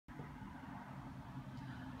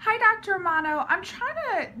Hi, Dr. Romano. I'm trying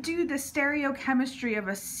to do the stereochemistry of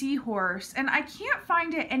a seahorse, and I can't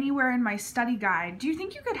find it anywhere in my study guide. Do you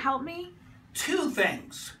think you could help me? Two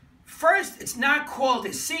things. First, it's not called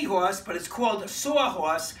a seahorse, but it's called a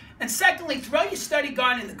sawhorse. And secondly, throw your study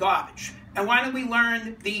guide in the garbage. And why don't we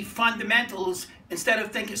learn the fundamentals instead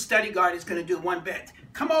of thinking study guide is going to do one bit?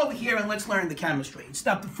 Come over here and let's learn the chemistry and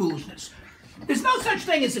stop the foolishness. There's no such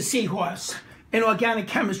thing as a seahorse. In organic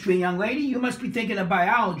chemistry, young lady, you must be thinking of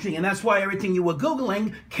biology, and that's why everything you were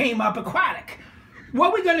Googling came up aquatic.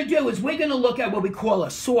 What we're going to do is we're going to look at what we call a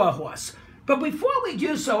sawhorse. But before we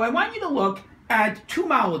do so, I want you to look at two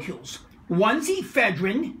molecules. One's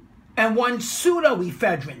ephedrine and one's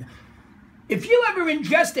pseudoephedrine. If you ever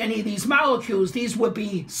ingest any of these molecules, these would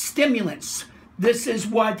be stimulants. This is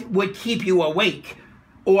what would keep you awake.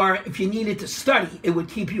 Or if you needed to study, it would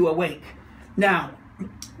keep you awake. Now,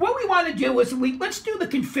 what we want to do is let's do the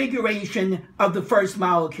configuration of the first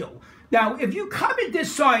molecule. Now, if you covered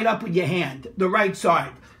this side up with your hand, the right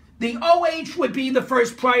side, the OH would be the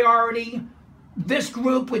first priority. This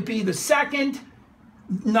group would be the second.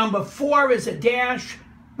 Number 4 is a dash,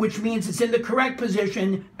 which means it's in the correct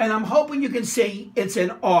position. And I'm hoping you can see it's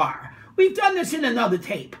an R. We've done this in another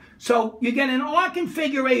tape. So you get an R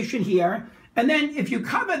configuration here. And then if you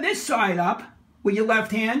cover this side up with your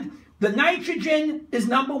left hand, the nitrogen is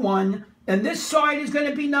number 1, and this side is going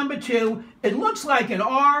to be number 2. It looks like an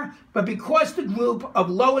R, but because the group of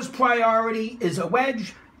lowest priority is a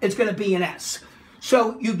wedge, it's going to be an S.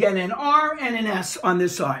 So you get an R and an S on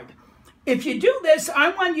this side. If you do this, I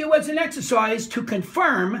want you as an exercise to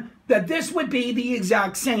confirm that this would be the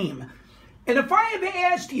exact same. And if I ever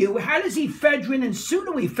asked you, how does ephedrine and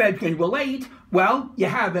pseudoephedrine relate? Well, you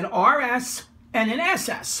have an RS and an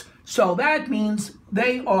SS. So that means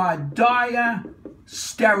they are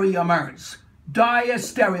diastereomers.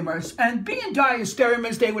 Diastereomers. And being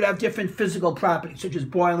diastereomers, they would have different physical properties, such as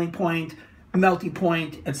boiling point, melting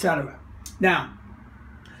point, etc. Now,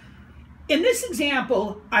 in this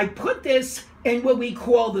example, I put this in what we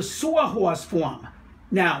call the sawhorse form.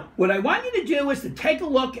 Now, what I want you to do is to take a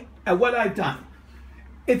look at what I've done.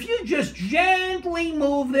 If you just gently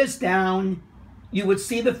move this down, you would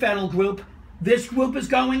see the phenyl group. This group is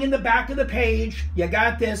going in the back of the page. You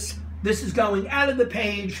got this. This is going out of the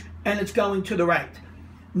page, and it's going to the right.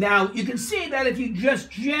 Now, you can see that if you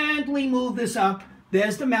just gently move this up,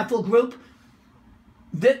 there's the methyl group.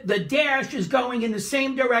 The dash is going in the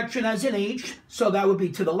same direction as an H, so that would be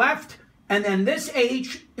to the left. And then this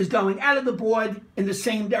H is going out of the board in the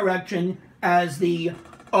same direction as the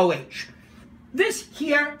OH. This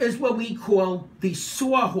here is what we call the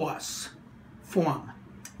sawhorse form.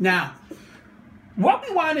 Now, what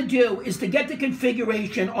we want to do is to get the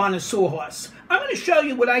configuration on a sawhorse. I'm going to show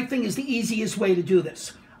you what I think is the easiest way to do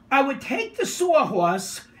this. I would take the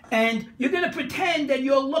sawhorse, and you're going to pretend that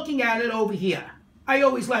you're looking at it over here. I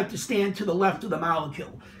always like to stand to the left of the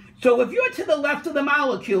molecule. So if you're to the left of the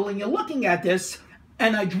molecule and you're looking at this,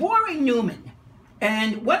 and I draw a Newman,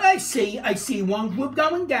 and what I see one group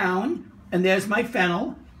going down, and there's my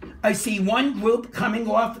phenyl. I see one group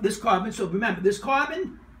coming off this carbon. So remember, this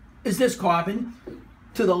carbon is this carbon.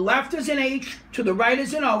 To the left is an H, to the right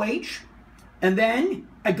is an OH. And then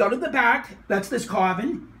I go to the back, that's this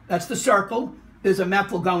carbon, that's the circle. There's a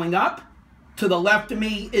methyl going up. To the left of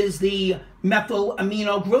me is the methyl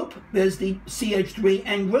amino group. There's the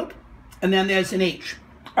CH3N group. And then there's an H.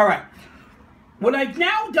 All right. What I've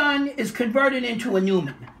now done is convert it into a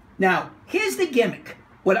Newman. Now, here's the gimmick.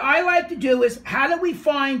 What I like to do is, how do we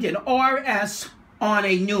find an RS on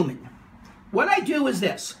a Newman? What I do is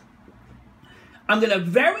this. I'm going to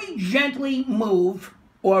very gently move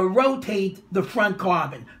or rotate the front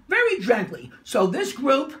carbon. Very gently. So this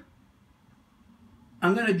group,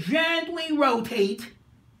 I'm going to gently rotate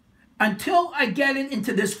until I get it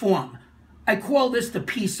into this form. I call this the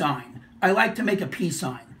P sign. I like to make a P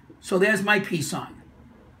sign. So there's my P sign.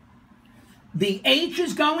 The H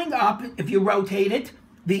is going up if you rotate it.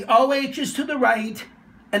 The OH is to the right,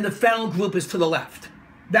 and the phenyl group is to the left.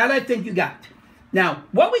 That I think you got. Now,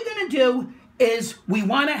 what we're going to do is we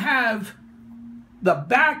want to have the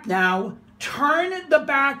back now, turn the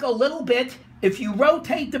back a little bit. If you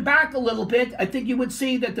rotate the back a little bit, I think you would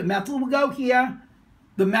see that the methyl will go here,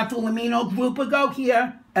 the methyl amino group will go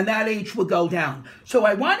here, and that H will go down. So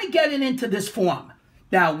I want to get it into this form.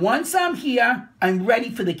 Now, once I'm here, I'm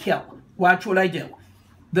ready for the kill. Watch what I do.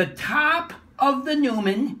 The top of the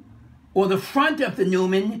Newman, or the front of the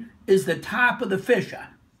Newman, is the top of the fissure.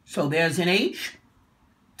 So there's an H.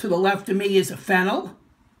 To the left of me is a phenyl.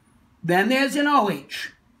 Then there's an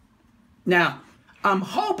OH. Now, I'm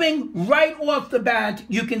hoping right off the bat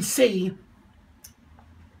you can see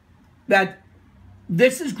that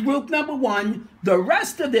this is group number 1. The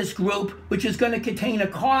rest of this group, which is going to contain a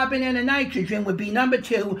carbon and a nitrogen, would be number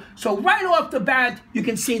 2. So right off the bat, you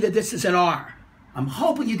can see that this is an R. I'm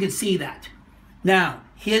hoping you can see that. Now,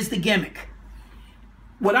 here's the gimmick.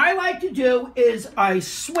 What I like to do is I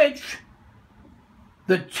switch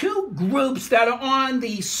the 2 groups that are on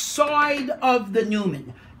the side of the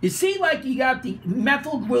Newman. You see, like you got the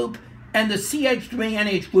methyl group and the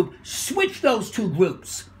CH3NH group. Switch those 2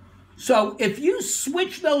 groups. So if you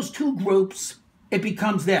switch those 2 groups, it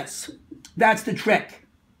becomes this. That's the trick.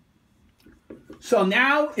 So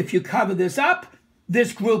now, if you cover this up,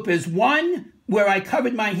 this group is 1. Where I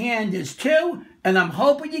covered my hand is 2. And I'm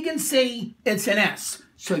hoping you can see it's an S.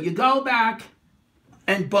 So you go back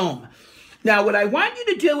and boom. Now what I want you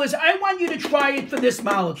to do is I want you to try it for this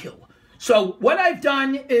molecule. So what I've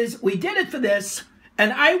done is we did it for this,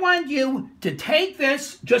 and I want you to take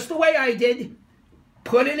this just the way I did,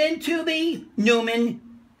 put it into the Newman,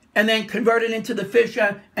 and then convert it into the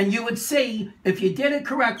Fischer, and you would see if you did it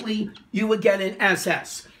correctly, you would get an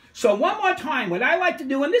SS. So one more time, what I like to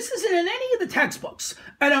do, and this isn't in any of the textbooks,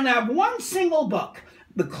 I don't have one single book.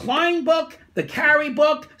 The Klein book, the Carey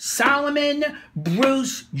book, Solomon,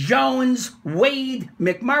 Bruce, Jones, Wade,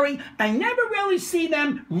 McMurray. I never really see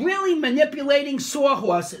them really manipulating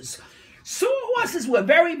sawhorses. Sawhorses were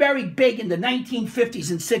very, very big in the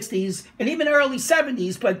 1950s and 60s and even early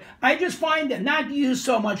 70s, but I just find they're not used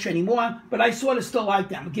so much anymore, but I sort of still like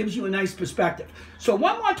them. It gives you a nice perspective. So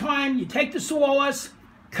one more time, you take the sawhorse,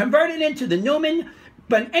 convert it into the Newman,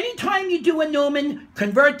 but anytime you do a Newman,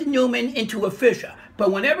 convert the Newman into a Fischer.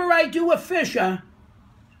 But whenever I do a Fischer,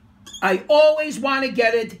 I always want to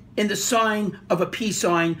get it in the sign of a P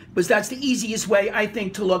sign, because that's the easiest way, I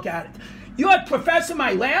think, to look at it. Your professor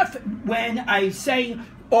might laugh when I say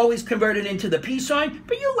always convert it into the P sign,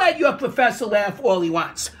 but you let your professor laugh all he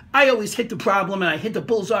wants. I always hit the problem, and I hit the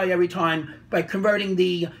bullseye every time by converting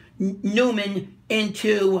the Newman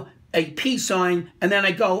into a P sign, and then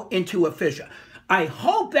I go into a Fischer. I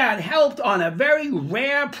hope that helped on a very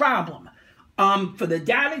rare problem. For the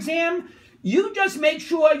DAT exam, you just make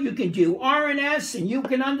sure you can do R and S, and you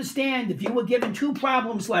can understand if you were given 2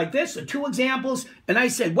 problems like this, or 2 examples, and I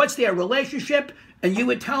said, what's their relationship? And you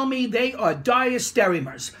would tell me they are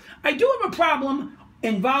diastereomers. I do have a problem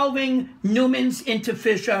involving Newmans into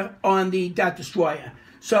Fischer on the DAT Destroyer.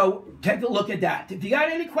 So take a look at that. If you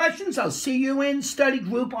got any questions, I'll see you in study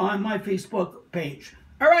group on my Facebook page.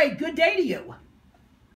 All right, good day to you.